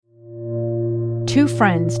Two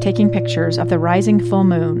friends taking pictures of the rising full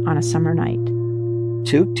moon on a summer night.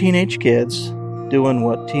 Two teenage kids doing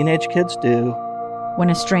what teenage kids do. When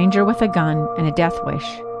a stranger with a gun and a death wish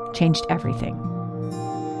changed everything.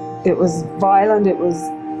 It was violent, it was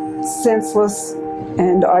senseless,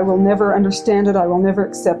 and I will never understand it, I will never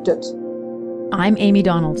accept it. I'm Amy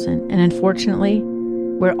Donaldson, and unfortunately,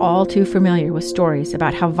 we're all too familiar with stories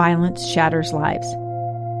about how violence shatters lives.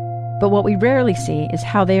 But what we rarely see is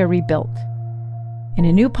how they are rebuilt. In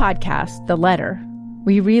a new podcast, The Letter,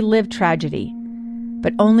 we relive tragedy,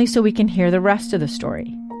 but only so we can hear the rest of the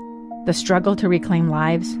story. The struggle to reclaim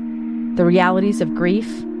lives, the realities of grief,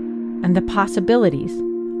 and the possibilities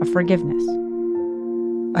of forgiveness.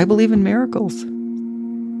 I believe in miracles.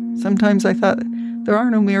 Sometimes I thought, there are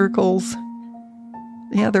no miracles.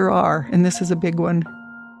 Yeah, there are, and this is a big one.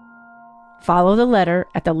 Follow The Letter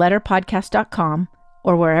at theletterpodcast.com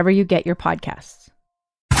or wherever you get your podcasts.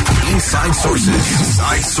 Inside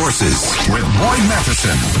Sources with Roy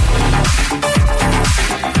Matheson.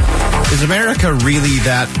 Is America really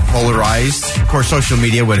that polarized? Of course, social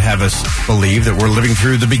media would have us believe that we're living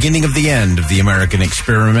through the beginning of the end of the American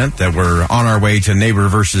experiment, that we're on our way to neighbor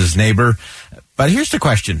versus neighbor. But here's the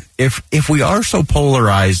question. If we are so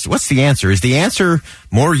polarized, what's the answer? Is the answer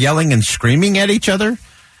more yelling and screaming at each other?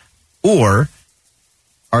 Or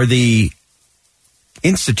are the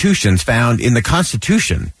institutions found in the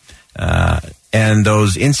Constitution and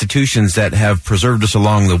those institutions that have preserved us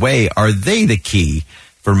along the way, are they the key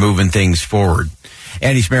for moving things forward?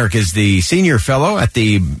 Andy Smerek is the senior fellow at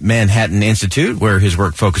the Manhattan Institute, where his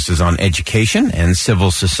work focuses on education and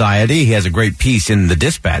civil society. He has a great piece in the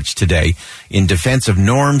Dispatch today in defense of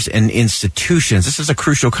norms and institutions. This is a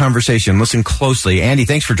crucial conversation. Listen closely. Andy,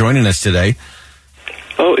 thanks for joining us today.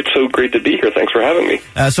 Oh, it's so great to be here. Thanks for having me.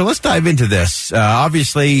 So let's dive into this.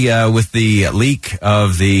 Obviously, with the leak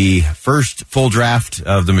of the first full draft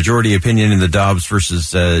of the majority opinion in the Dobbs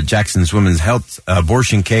versus Jackson's women's health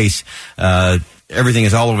abortion case, everything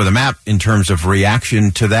is all over the map in terms of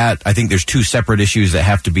reaction to that. I think there's two separate issues that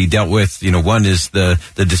have to be dealt with. You know, one is the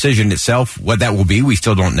decision itself. What that will be, we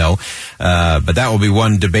still don't know. But that will be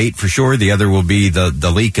one debate for sure. The other will be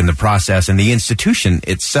the leak and the process and the institution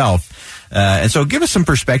itself. And so give us some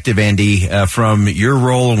perspective, Andy, from your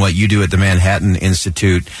role and what you do at the Manhattan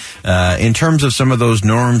Institute, in terms of some of those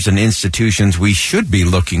norms and institutions we should be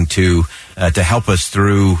looking to help us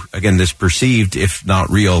through, again, this perceived, if not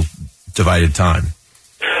real, divided time.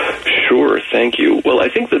 Sure, thank you. Well, I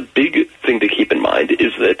think the big thing to keep in mind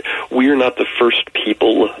is that we are not the first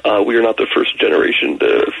people, we are not the first generation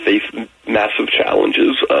to face massive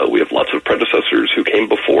challenges. We have lots of predecessors who came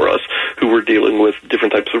before us who were dealing with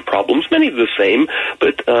different types of problems, many of the same,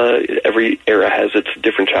 but every era has its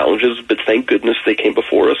different challenges. But thank goodness they came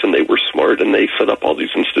before us and they were smart and they set up all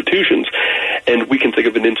these institutions. And we can think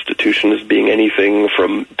of an institution as being anything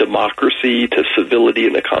from democracy to civility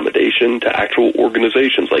and accommodation to actual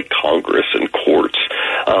organizations like Congress and courts,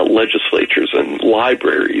 legislatures and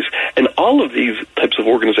libraries. And all of these types of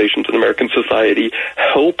organizations in American society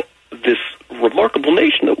help this remarkable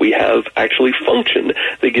nation that we have actually function.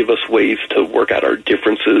 They give us ways to work out our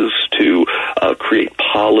differences, to create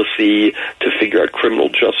policy, to figure out criminal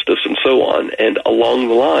justice, and so on. And along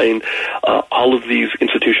the line, all of these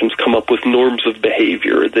institutions come up with norms of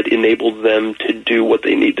behavior that enable them to do what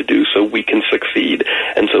they need to do so we can succeed.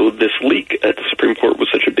 And so this leak at the Supreme Court was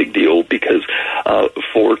such a big deal because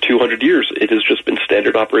for 200 years, it has just been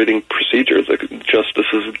standard operating procedure. The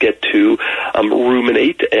justices get to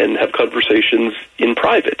ruminate and have conversations in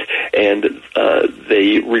private, and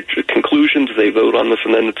they reach conclusions, they vote on this,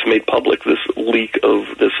 and then it's made public. This leak of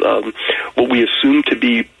this, what we assume to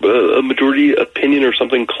be a majority opinion or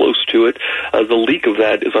something close to it, the leak of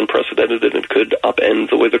that is unprecedented, and it could upend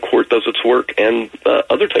the way the court does its work and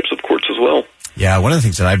other types of courts as well. Yeah, one of the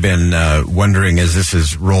things that I've been wondering as this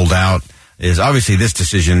is rolled out is obviously this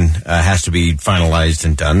decision has to be finalized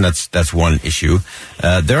and done. That's one issue.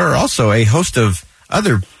 There are also a host of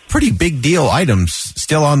other pretty big deal items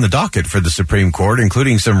still on the docket for the Supreme Court,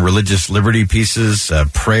 including some religious liberty pieces,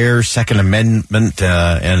 prayer, Second Amendment,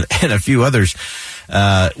 and a few others.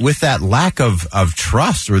 With that lack of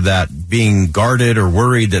trust, or that being guarded or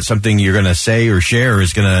worried that something you're going to say or share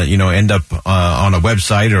is going to, end up on a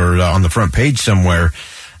website or on the front page somewhere,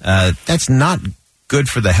 that's not good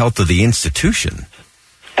for the health of the institution.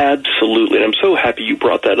 Absolutely, and I'm so happy you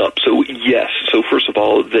brought that up. So, yes. So, first of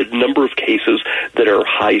all, the number of cases that are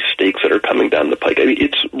high stakes that are coming down the pike, I mean,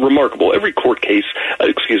 it's remarkable. Every court case,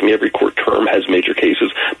 every court term has major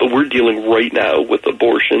cases, but we're dealing right now with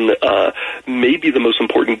abortion, maybe the most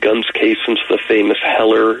important guns case since the famous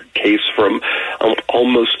Heller case from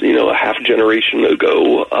almost, a half generation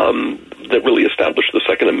ago, that really established the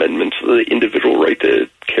Second Amendment, the individual right to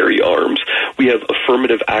carry arms. We have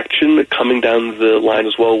affirmative action coming down the line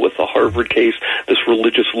as well with the Harvard case, this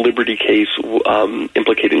religious liberty case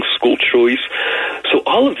implicating school choice. So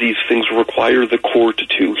all of these things require the court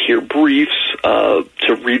to hear briefs,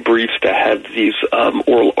 to read briefs, to have these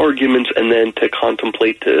oral arguments, and then to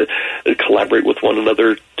contemplate, to collaborate with one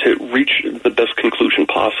another to reach the best conclusion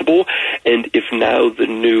possible. And if now the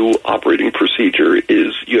new operating procedure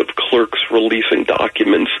is you have clerks releasing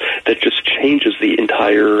documents, that just changes the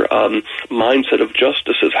entire mindset of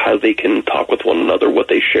justices, how they can talk with one another, what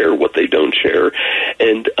they share, what they don't share.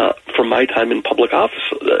 And from my time in public office,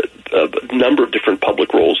 a number of different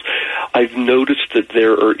public roles, I've noticed that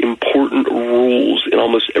there are important rules in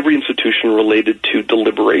almost every institution related to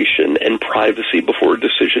deliberation and privacy before a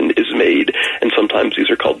decision is made. And sometimes these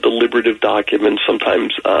are called deliberative documents.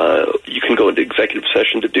 Sometimes you can go into executive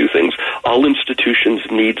session to do things. All institutions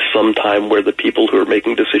need some time where the people who are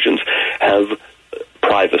making decisions have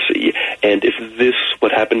privacy. And if this,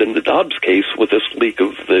 what happened in the Dobbs case with this leak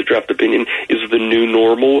of the draft opinion, is the new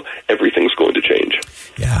normal, everything's going to change.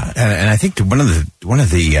 Yeah, and I think one of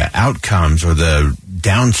the outcomes or the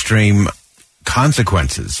downstream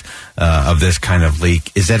consequences of this kind of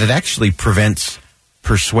leak is that it actually prevents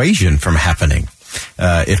persuasion from happening.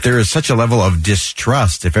 If there is such a level of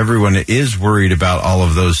distrust, if everyone is worried about all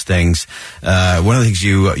of those things, one of the things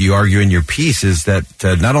you argue in your piece is that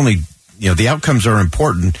not only the outcomes are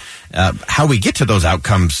important, how we get to those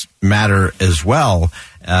outcomes matter as well.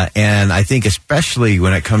 And I think especially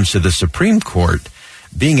when it comes to the Supreme Court,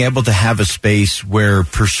 being able to have a space where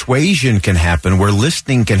persuasion can happen, where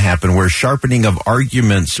listening can happen, where sharpening of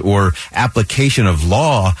arguments or application of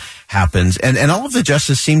law happens. And all of the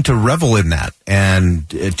justices seem to revel in that and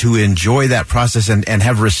to enjoy that process and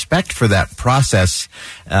have respect for that process.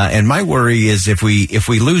 And my worry is if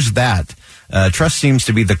we lose that, trust seems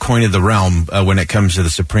to be the coin of the realm when it comes to the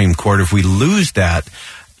Supreme Court. If we lose that,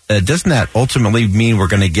 doesn't that ultimately mean we're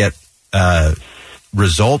going to get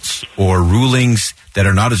results or rulings that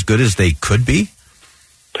are not as good as they could be?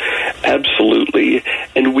 Absolutely.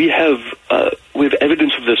 And we have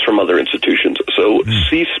evidence of this from other institutions. So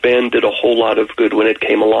C-SPAN did a whole lot of good when it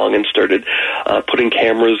came along and started putting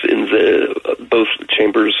cameras in both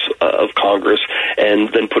chambers of Congress, and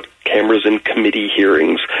then put cameras in committee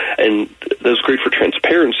hearings. And that was great for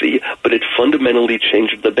transparency, but it fundamentally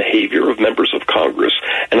changed the behavior of members of Congress.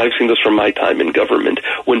 And I've seen this from my time in government.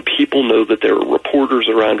 When people know that there are reporters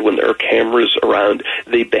around, when there are cameras around,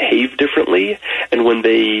 they behave differently. And when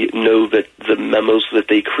they know that the memos that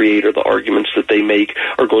they create or the arguments that they make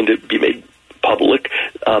are going to be made public,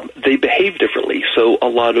 they behave differently. So a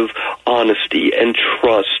lot of honesty and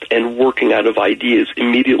trust and working out of ideas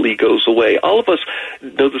immediately goes away. All of us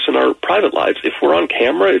know this in our private lives. If we're on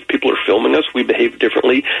camera, if people are filming us, we behave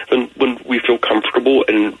differently than when we feel comfortable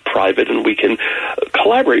and private and we can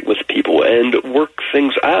collaborate with people and work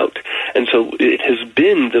things out. And so it has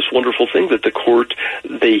been this wonderful thing that the court,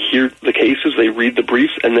 they hear the cases, they read the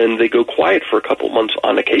briefs, and then they go quiet for a couple months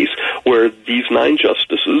on a case, where these 9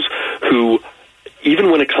 justices who,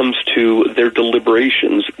 even when it comes to their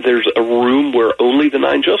deliberations, there's a room where only the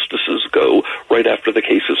 9 justices go right after the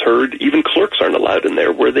case is heard. Even clerks aren't allowed in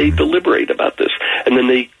there, where they deliberate about this. And then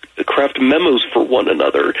they craft memos for one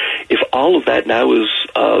another. If all of that now is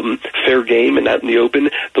fair game and out in the open,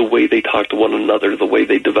 the way they talk to one another, the way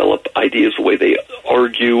they develop ideas, the way they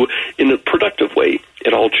argue in a productive way,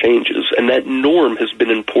 it all changes. And that norm has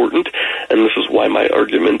been important, and this is why my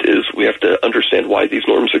argument is we have to understand why these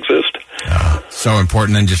norms exist. So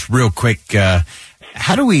important. And just real quick,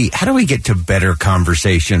 how do we get to better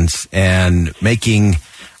conversations and making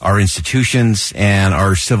our institutions and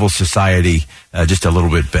our civil society just a little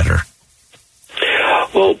bit better?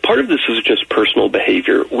 Well, part of this is just personal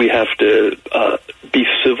behavior. We have to be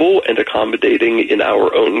civil and accommodating in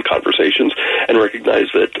our own conversations and recognize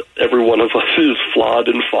that every one of us is flawed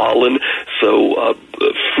and fallen. So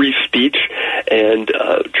free speech and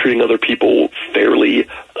treating other people fairly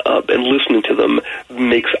and listening to them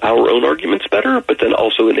makes our own arguments better, but then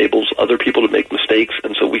also enables other people to make mistakes,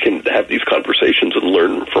 and so we can have these conversations and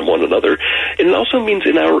learn from one another. And it also means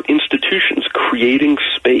in our institutions creating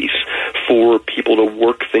space for people to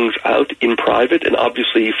work things out in private, and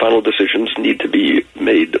obviously final decisions need to be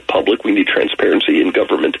made public. We need transparency in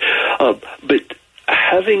government. But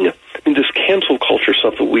having this cancel culture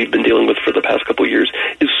stuff that we've been dealing with for the past couple of years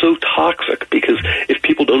is so toxic, because if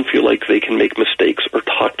people don't feel like they can make mistakes or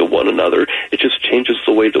talk to one another, it just changes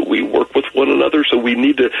the way that we work with one another. So we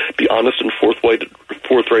need to be honest and forthright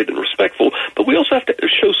and respectful, but we also have to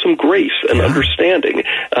show some grace and understanding.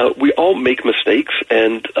 We all make mistakes,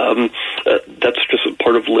 and that's just a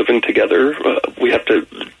part of living together. We have to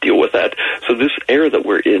deal with that. So this era that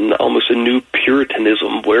we're in, almost a new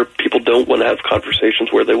Puritanism, where people don't want to have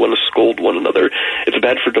conversations, where they want to scold one another. It's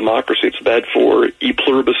bad for democracy. It's bad for e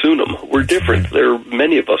pluribus unum. We're different. There are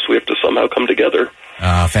many of us. We have to somehow come together.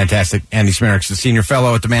 Fantastic. Andy Smericks, the Senior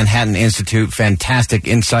Fellow at the Manhattan Institute. Fantastic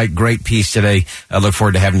insight. Great piece today. I look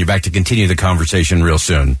forward to having you back to continue the conversation real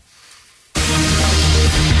soon.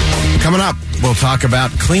 Coming up, we'll talk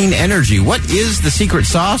about clean energy. What is the secret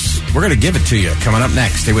sauce? We're going to give it to you. Coming up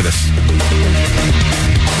next. Stay with us.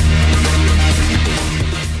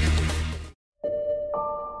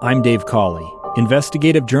 I'm Dave Cawley,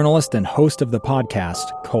 investigative journalist and host of the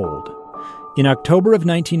podcast Cold. In October of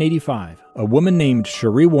 1985, a woman named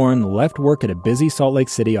Cherie Warren left work at a busy Salt Lake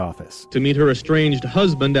City office to meet her estranged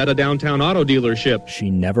husband at a downtown auto dealership. She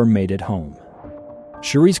never made it home.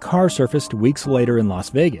 Cherie's car surfaced weeks later in Las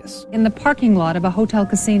Vegas. In the parking lot of a hotel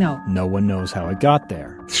casino. No one knows how it got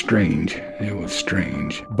there. Strange. It was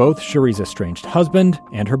strange. Both Cherie's estranged husband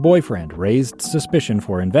and her boyfriend raised suspicion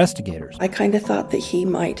for investigators. I kind of thought that he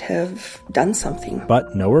might have done something.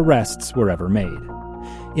 But no arrests were ever made.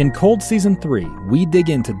 In Cold Season 3, we dig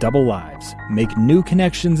into double lives, make new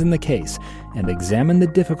connections in the case, and examine the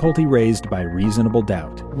difficulty raised by reasonable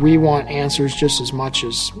doubt. We want answers just as much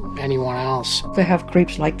as anyone else. They have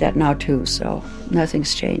creeps like that now too, so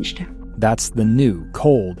nothing's changed. That's the new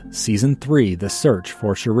Cold Season 3, The Search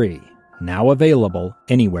for Cherie, now available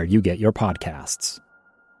anywhere you get your podcasts.